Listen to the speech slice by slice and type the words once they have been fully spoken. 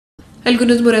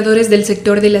Algunos moradores del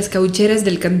sector de las Caucheras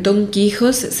del cantón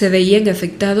Quijos se veían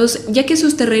afectados ya que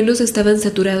sus terrenos estaban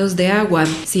saturados de agua,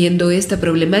 siendo esta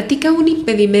problemática un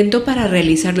impedimento para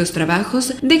realizar los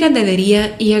trabajos de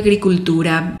ganadería y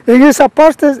agricultura. En esa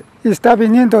parte está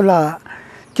viniendo la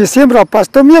que siembra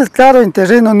pasto miel, claro, en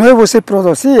terreno nuevo se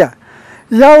producía.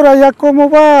 Y ahora ya como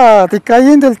va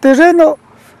decayendo el terreno,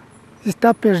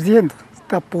 está perdiendo,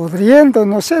 está podriendo,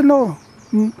 no sé, no.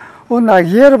 Una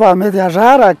hierba media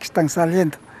rara que están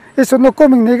saliendo. Eso no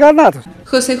comen ni ganados.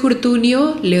 José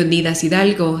Jurtunio, Leonidas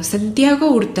Hidalgo, Santiago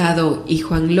Hurtado y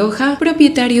Juan Loja,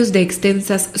 propietarios de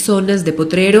extensas zonas de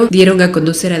potrero, dieron a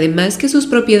conocer además que sus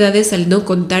propiedades, al no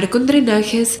contar con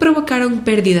drenajes, provocaron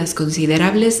pérdidas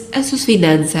considerables a sus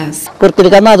finanzas. Porque el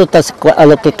ganado a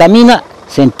lo que camina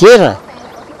se entierra,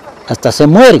 hasta se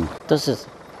mueren. Entonces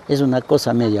es una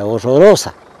cosa media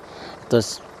horrorosa.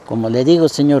 Entonces, como le digo,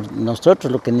 señor,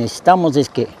 nosotros lo que necesitamos es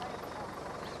que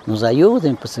nos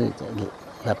ayuden, pues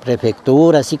la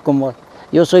prefectura, así como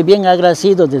yo soy bien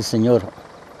agradecido del señor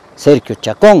Sergio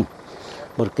Chacón,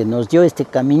 porque nos dio este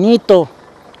caminito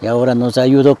y ahora nos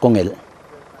ayudó con el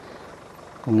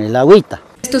agüita.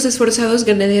 Estos esforzados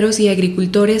ganaderos y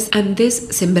agricultores antes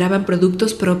sembraban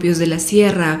productos propios de la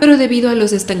sierra, pero debido a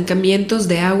los estancamientos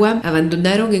de agua,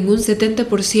 abandonaron en un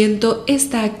 70%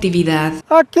 esta actividad.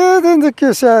 Aquí, desde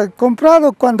que se ha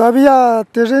comprado, cuando había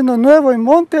terreno nuevo en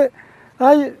monte,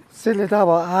 ahí se le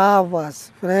daba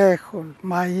habas, frijol,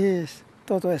 maíz,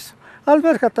 todo eso.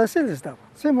 Alberja también se les daba.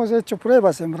 Hemos hecho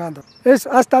pruebas sembrando.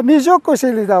 Hasta milloco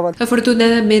se les daba.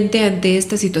 Afortunadamente, ante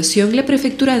esta situación, la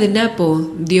prefectura de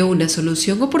Napo dio una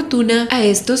solución oportuna a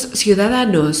estos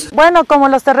ciudadanos. Bueno, como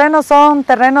los terrenos son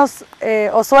terrenos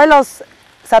o suelos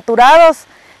saturados,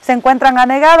 se encuentran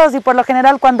anegados y por lo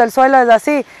general cuando el suelo es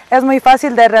así, es muy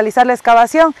fácil de realizar la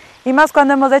excavación y más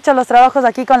cuando hemos hecho los trabajos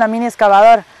aquí con la mini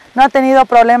excavadora. No ha tenido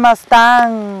problemas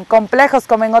tan complejos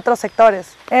como en otros sectores.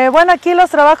 Bueno, aquí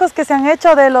los trabajos que se han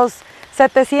hecho de los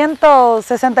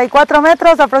 764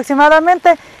 metros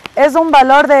aproximadamente es un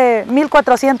valor de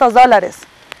 $1.400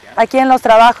 aquí en los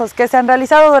trabajos que se han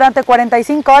realizado durante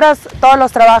 45 horas, todos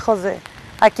los trabajos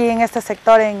aquí en este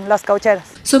sector en las Caucheras.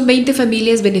 Son 20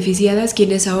 familias beneficiadas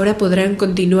quienes ahora podrán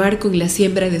continuar con la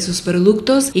siembra de sus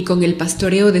productos y con el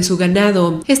pastoreo de su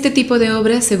ganado. Este tipo de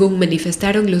obras, según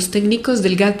manifestaron los técnicos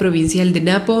del GAD provincial de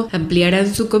Napo,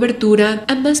 ampliarán su cobertura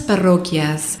a más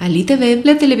parroquias. Allytv,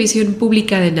 la televisión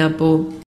pública de Napo.